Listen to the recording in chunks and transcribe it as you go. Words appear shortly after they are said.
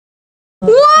哇，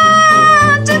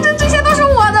这些都是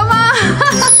我的吗？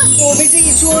我被这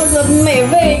一桌子美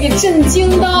味给震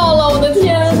惊到了，我的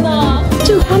天哪！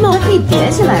这个花帽还可以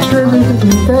叠起来，是吗？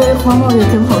对，花帽也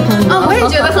挺好看的。啊，我也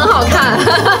觉得很好看。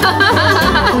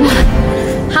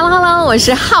Hello， 我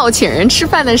是好请人吃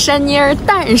饭的珊妮儿，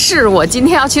但是我今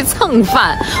天要去蹭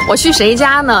饭。我去谁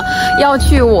家呢？要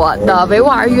去我的维吾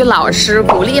尔语老师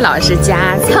古力老师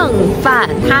家蹭饭。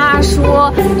他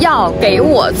说要给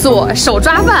我做手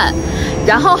抓饭，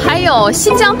然后还有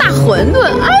新疆大馄饨。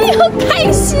哎呦，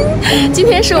开心！今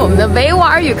天是我们的维吾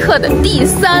尔语课的第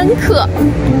3课。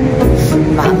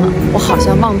完了，我好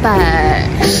像忘带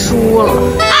书了。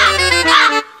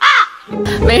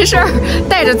没事儿，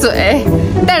带着嘴，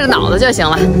带着脑子就行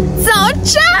了。走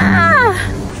着。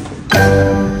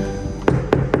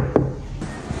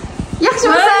呀，什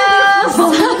么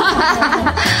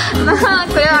那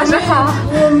鬼老师好，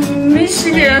我没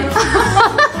洗脸。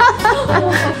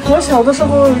我小的时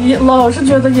候老是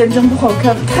觉得眼睛不好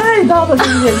看，太大了这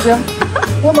个眼睛，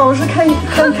我老是看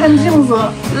镜子，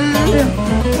这样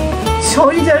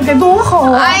小一点该多好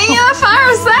啊！哎呀，凡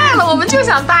尔赛了，我们就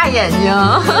想大眼睛。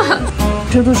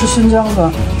这都是新疆的，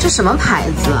这什么牌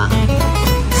子啊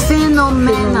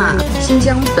 ？Phenomena， 新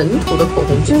疆本土的口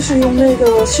红，这是用那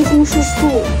个西红柿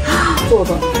素做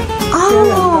的。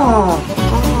哦，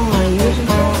原来是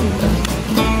这样的。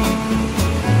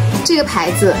这个牌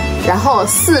子，然后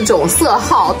4种色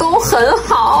号都很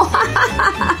好，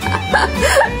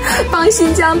帮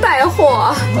新疆带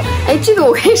货。哎，这个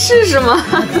我可以试试吗？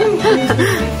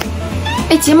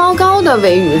哎，睫毛膏的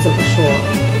维语怎么说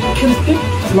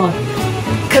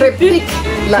？Kripik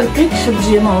Kripik 是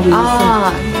睫毛的意思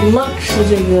，luck 是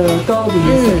这个膏的意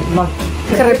思，luck。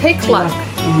Kripik luck。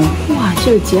哇，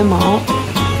这个睫毛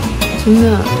真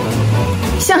的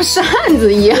像扇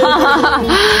子一样，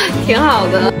挺好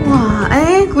的。哇，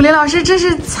哎，古力老师，这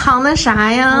是藏的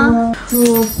啥呀？哇，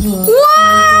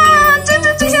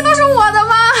这些都是我的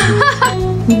吗？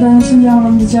一般新疆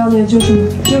人的家里就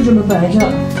这么摆着，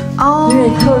因为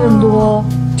客人多。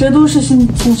这都是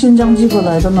从新疆寄过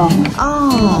来的馕。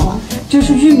哦，这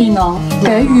是玉米馕，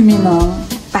白玉米馕。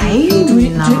白玉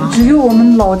米馕，只有我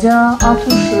们老家阿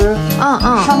图什，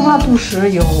上阿图什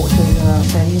有这个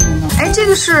白玉米馕。哎，这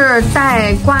个是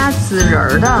带瓜子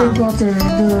仁的，带瓜子仁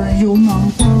的油馕。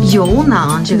油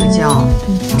馕，这个叫。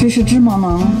这是芝麻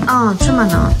馕。啊，芝麻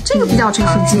馕，这个比较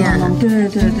常见。对。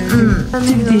这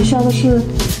个底下的是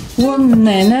我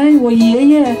奶奶、我爷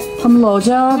爷他们老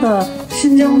家的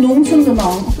新疆农村的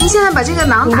馕。您现在把这个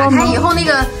馕打开以后，那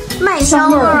个麦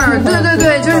香味儿，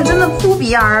对，就是真的扑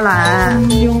鼻而来。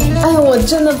哎呀，我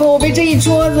真的我被这一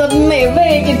桌子美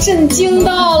味给震惊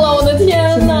到了，我的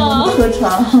天哪！喝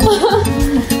茶，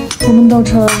我们倒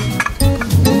茶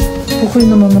不会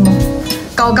那么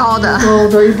高的，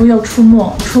也不要出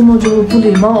没就不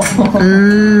礼貌。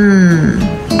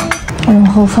然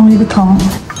后放一个糖。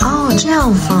哦，这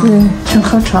样放。对，请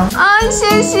喝茶。啊，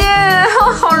谢谢，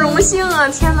好荣幸啊！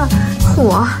天哪，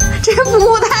嚯，这个服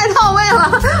务太到位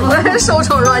了，我也受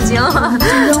宠若惊了。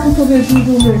新疆特别注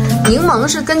重柠檬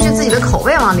是根据自己的口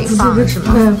味往里放，是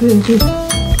吗？对。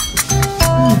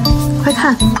快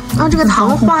看，这个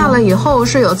糖化了以后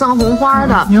是有藏红花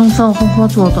的，用藏红花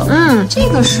做的。这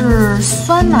个是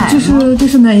酸奶，这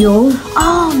是奶油。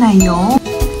哦，奶油。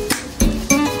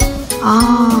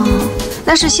哦。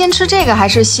那是先吃这个还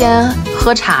是先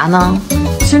喝茶呢？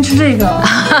先吃这个。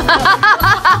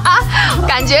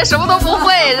感觉什么都不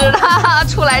会似的，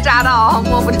初来乍到，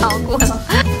摸不着棍。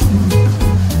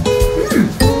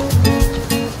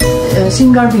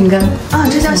杏干饼干啊，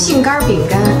这叫杏干饼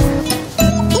干。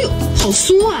哎呦，好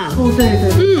酥啊！哦，对。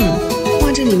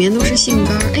哇，这里面都是杏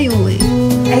干。哎呦喂！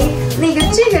哎，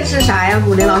这个是啥呀，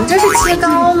古力老师？这是切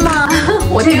糕吗？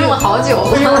我盯了好久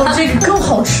了。哎呦，这个更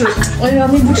好吃！哎呀，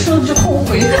你不吃了就后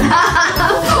悔。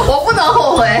我不能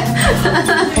后悔。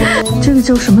这个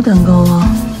叫什么蛋糕啊？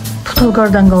葡萄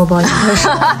干蛋糕吧，应该是。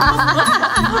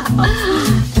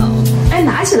哎，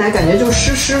拿起来感觉就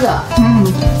湿湿的。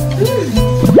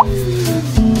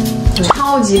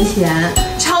超级甜，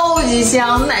超级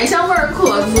香，奶香味儿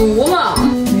可足了。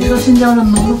你说新疆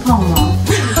人能不胖吗？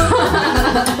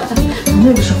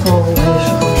那个时候我也是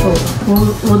很瘦的，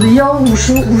我的腰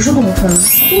50公分。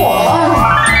嚯，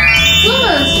这么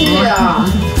细啊！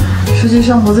实际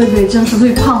上我在北京是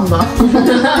最胖的。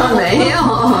没有，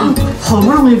好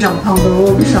不容易长胖的，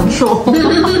我不想瘦。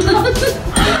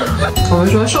我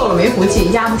们说瘦了没福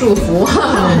气，压不住福。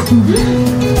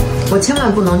我千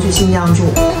万不能去新疆住，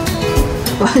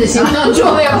我去新疆住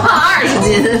我也胖20斤。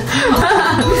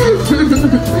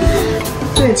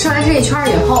对，吃完这一圈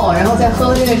以后，然后再喝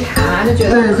了这个茶，就觉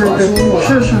得可舒服了。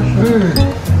是。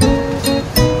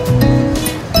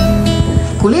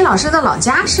老师的老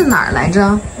家是哪儿来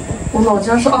着？我老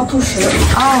家是阿图什。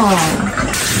哦，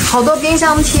好多冰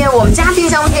箱贴，我们家冰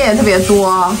箱贴也特别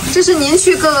多。这是您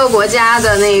去各个国家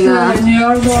的那个？女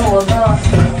儿的，我的。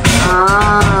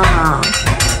啊，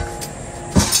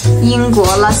英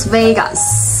国拉斯维加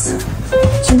斯。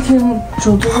今天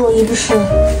煮的肉一个是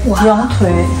羊腿，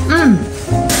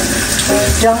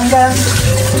羊肝。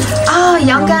啊，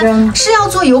羊肝是要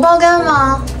做油包肝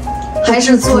吗？还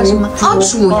是做什么？哦，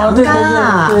煮羊肝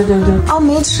啊！对。哦，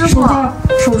没吃过。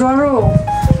手抓肉，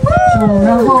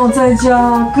然后再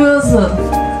加鸽子，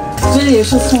这也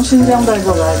是从新疆带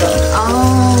过来的。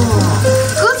哦，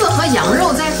鸽子和羊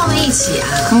肉再放在一起啊？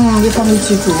也放在一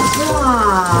起煮。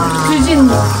哇，最近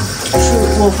是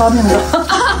我发明的。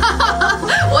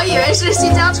我以为是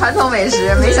新疆传统美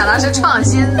食，没想到是创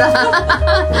新的。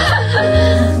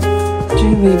这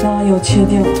个尾巴要切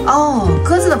掉。哦，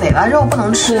鸽子的尾巴肉不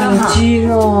能吃哈。鸡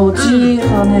肉，鸡和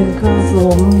那个鸽子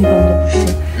我们一般都不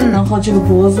吃，然后这个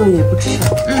脖子也不吃。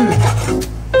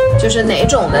就是哪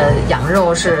种的羊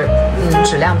肉是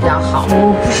质量比较好？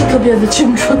我不是特别的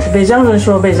清楚。北疆人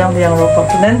说北疆的羊肉好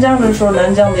吃，南疆人说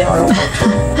南疆的羊肉好吃。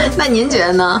那您觉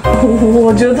得呢？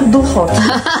我觉得都好吃。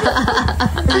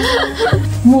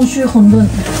木须馄饨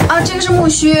啊，这个是木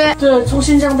须，对，从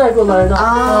新疆带过来的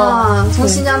啊，从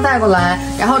新疆带过来，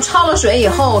然后焯了水以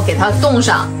后给它冻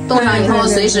上，冻上以后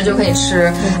随时就可以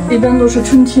吃。一般都是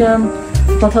春天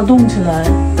把它冻起来，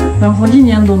然后1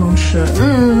年都能吃。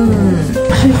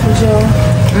黑胡椒。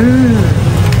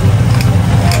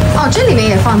哦，这里面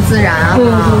也放孜然啊。对，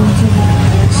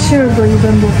馅儿的一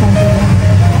般都放孜然。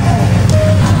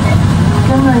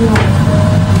橄榄油，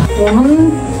我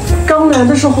们刚来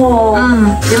的时候，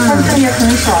餐厅也很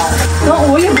少，然后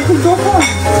我也不会做饭，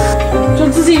就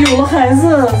自己有了孩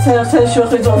子才学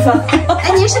会做饭。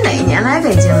哎，您是哪一年来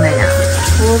北京的呀？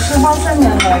我是83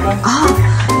年来的。啊，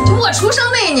就我出生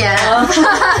那一年。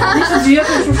你是几月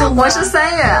份出生的？我是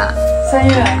3月。3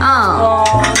月。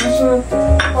你是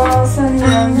83年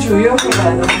9月回来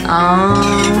的。啊。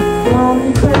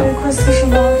你快40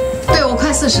了。对，我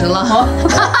快40了。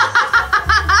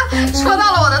说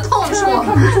到了我的痛处。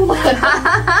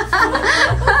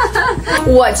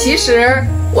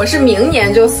我是明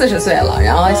年就40岁了，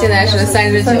然后现在是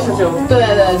39。对。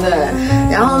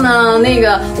然后呢，那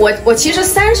个我其实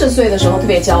30岁的时候特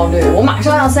别焦虑，我马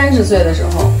上要30岁的时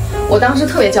候，我当时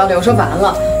特别焦虑，我说完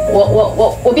了，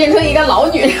我变成一个老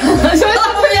女人了，就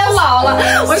特别老了。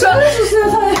我说30岁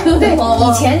太对，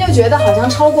以前就觉得好像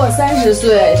超过30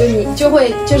岁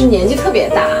就是年纪特别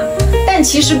大。但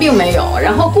其实并没有，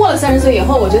然后过了30岁以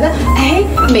后，我觉得，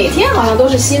每天好像都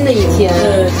是新的一天，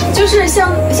就是像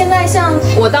现在，像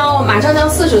我马上要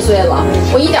40岁了，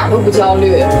我一点都不焦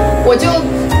虑，我就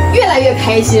越来越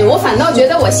开心，我反倒觉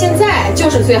得我现在就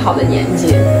是最好的年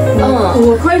纪。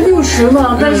我快60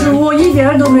了，但是我一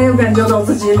点都没有感觉到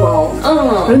自己老。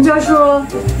人家说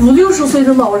50、60岁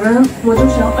的老人，我就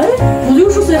想，50、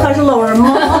60岁还是老人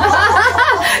吗？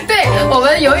对，我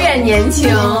们永远年轻。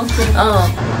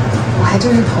我还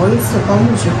真是头一次包木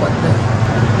须馄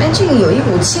饨，这个有一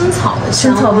股青草的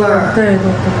香味儿。对，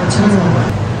青草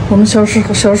味。我们小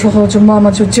时候就妈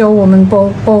妈就教我们包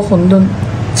馄饨，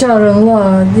嫁人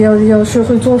了要学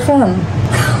会做饭。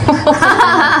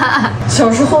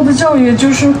小时候的教育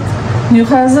就是女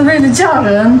孩子为了嫁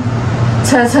人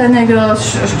才那个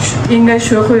应该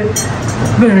学会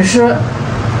本事，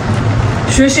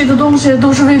学习的东西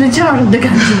都是为了嫁人的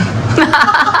感觉。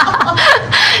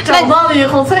长大了以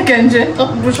后才感觉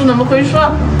不是那么回事。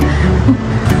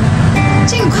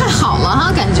这个快好了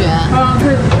哈，感觉。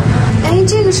对。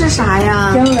这个是啥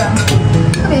呀？橄榄，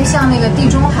特别像那个地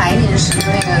中海饮食的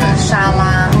那个沙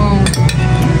拉。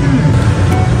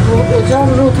我家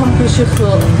的肉汤必须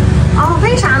喝了。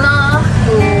为啥呢？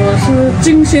我是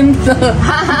精心的。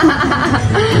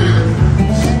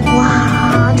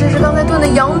哇，这是刚才炖的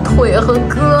羊腿和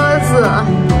鸽子。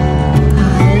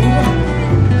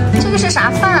这个是啥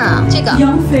饭啊？这个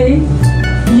羊肺。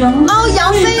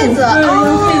羊肺子。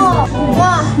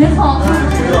哇，你好，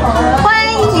欢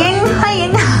迎。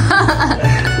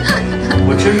我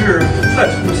真是太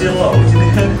粗心了，我今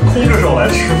天空着手来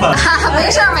吃饭。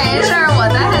没事，我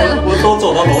带了。我都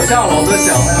走到楼下了，我在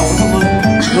想，我怎么能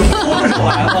空着手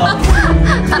来呢？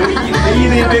唯一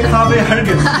的一杯咖啡还是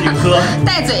给自己喝，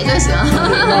带嘴就行。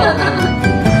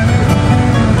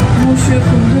木须馄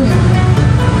饨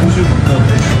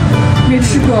没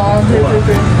吃过啊？对。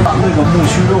那个木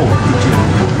须肉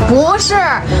不是，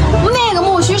那个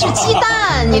木须是鸡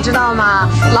蛋，你知道吗？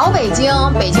老北京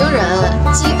人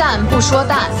鸡蛋不说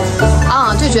蛋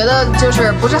就觉得就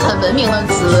是不是很文明的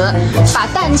词，把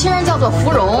蛋清叫做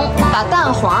芙蓉，把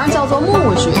蛋黄叫做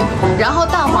苜蓿，然后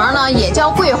蛋黄呢也叫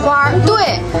桂花，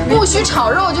对，木须炒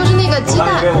肉就是那个鸡蛋。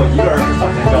因为我一个人是3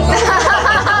天教。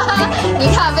你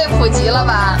看被普及了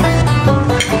吧？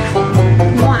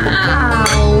哇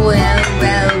哦，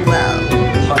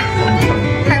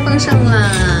太丰盛了！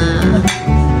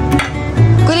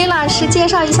古力老师介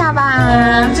绍一下吧。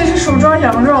这是手抓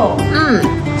羊肉，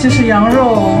这是羊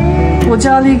肉，我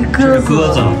加了一个鸽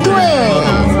子，对，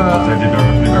在这边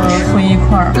混一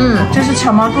块儿，这是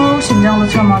炝麻锅，新疆的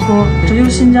炝麻锅，只有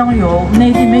新疆有，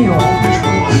内地没有。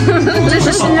这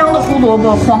是新疆的胡萝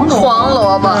卜，黄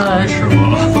萝卜，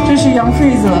这是羊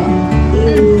肺子，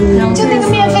就那个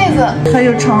面肺子，还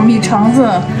有米肠子，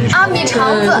啊，米肠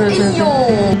子，哎呦，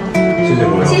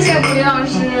谢谢古力老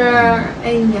师，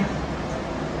哎呀。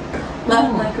来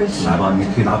吧，你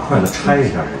可以拿筷子拆一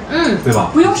下这个，对吧？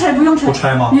不用拆，不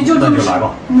拆吗？你就那就来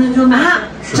吧，那就啊，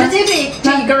直接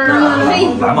这一根儿啊，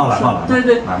来嘛，对，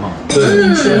来嘛，对，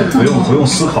不用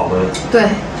思考的，对，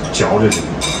嚼就行。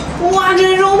哇，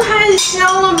这肉太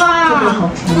香了吧！特别好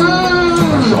吃，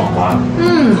爽滑。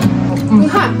你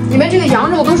看里面这个羊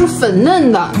肉都是粉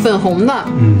嫩的、粉红的，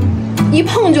一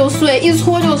碰就碎，一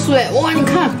搓就碎。哇，你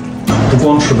看，不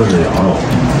光吃的是羊肉，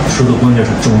吃的关键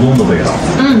是正宗的味道。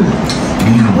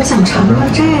我想尝尝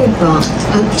这个，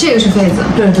这个是肺子，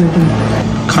对，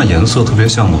看颜色特别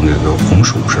像那个红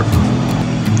薯似的，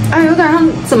哎，有点像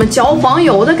怎么嚼黄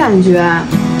油的感觉，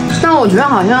但我觉得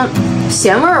好像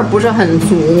咸味儿不是很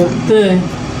足。对，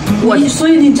所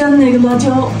以你蘸那个辣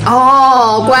椒。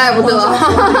哦，怪不得。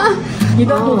一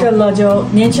般都蘸辣椒，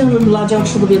年轻人辣椒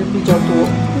吃的比较多。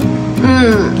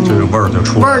就是味儿就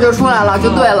出来了，味儿就出来了，就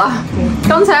对了。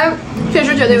刚才确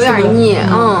实觉得有点腻，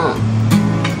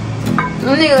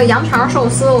那个羊肠寿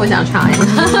司我想尝一下。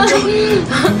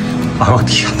哎呦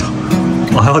天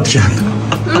哪！哎呦天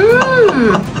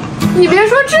哪！你别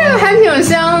说，这个还挺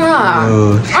香的，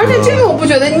而且这个我不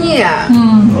觉得腻。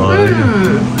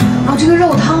这个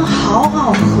肉汤好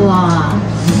好喝啊！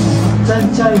再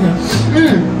加一点。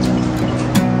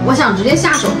我想直接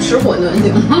下手吃馄饨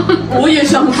行吗？我也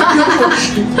想吃火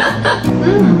吃。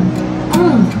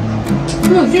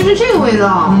就是这个味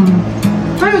道，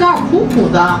它有点苦苦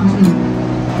的。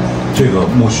这个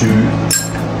木须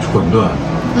馄饨，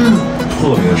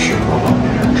特别适合老年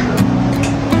人吃。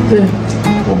对，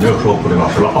我没有说古力老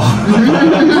师老，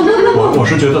我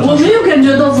是觉得我没有感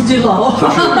觉到自己老，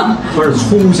它是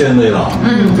粗鲜味道。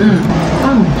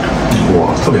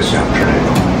我特别喜欢吃这个。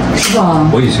是吧？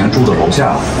我以前住的楼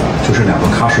下就是2个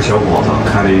喀什小伙子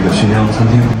开了一个新疆餐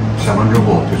厅，下班之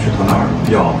后就去他那儿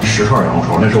要10串羊肉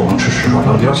串，那时候我能吃10串，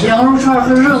他比较小。羊肉串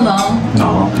和热馕，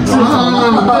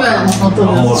对，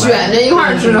然后卷着一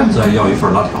块吃，再要一份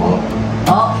辣条子。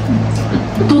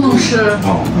都能吃。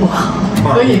哇，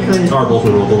可以，20多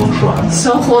岁时候都能吃完。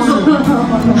小伙子，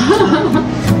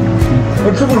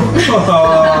吃不了，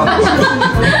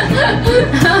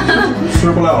吃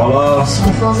不了了。小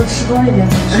伙子吃多一点。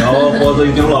小伙子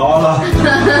已经老了。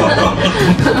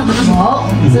好，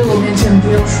在我面前不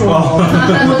要说老，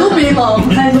我都没老，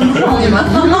还能说你们，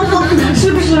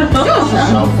是不是？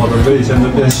小伙子胃现在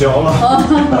变小了。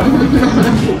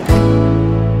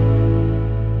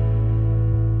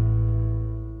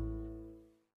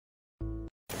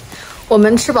我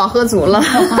们吃饱喝足了，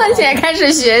现在开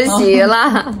始学习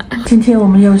了。今天我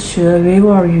们要学维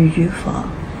吾尔语语法。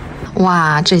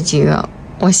哇，这几个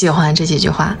我喜欢这几句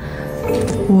话。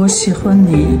我喜欢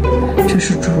你，这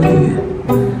是主语，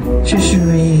这是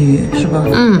谓语，是吧？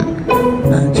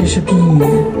这是宾语。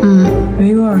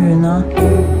维吾尔语呢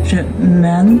是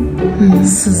man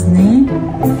sizni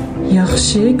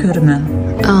yaxshi ko'raman。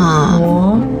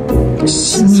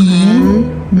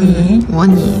我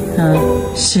你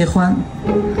喜欢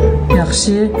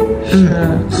yaxshi是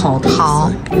好的意思，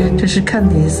这是看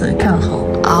的意思，看好。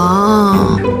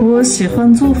我喜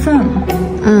欢做饭。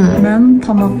man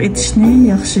tamak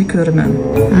etishni yaxshi ko'raman。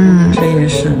这也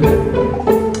是。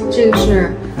这个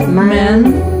是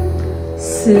man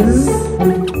siz。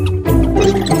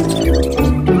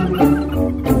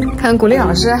看古力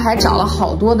老师还找了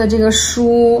好多的这个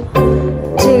书，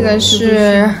这个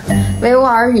是维吾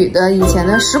尔语的以前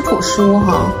的食谱书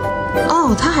哈。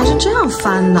它还是这样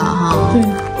翻的哈。对，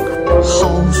好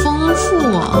丰富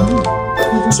啊！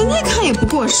现在看也不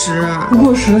过时。不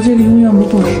过时，这个永远不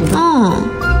过时。哇，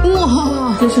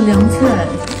这是凉菜，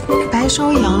白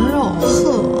烧羊肉，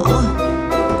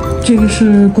这个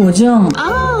是果酱我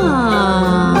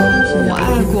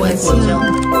爱果酱，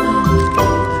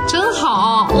真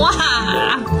好哇！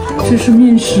这是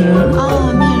面食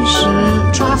面食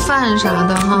抓饭啥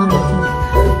的哈。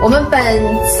我们本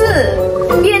次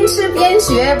边吃边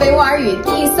学维吾尔语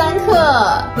第3课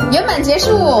圆满结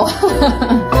束，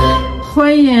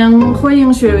欢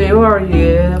迎学维吾尔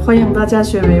语，欢迎大家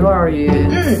学维吾尔语。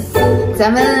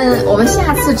我们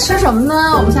下次吃什么呢？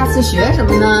我们下次学什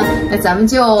么呢？那咱们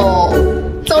就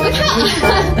走着看，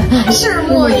拭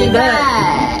目以待。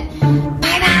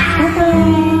拜拜。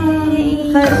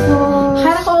海的火，海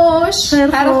的火，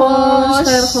海的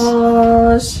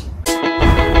火。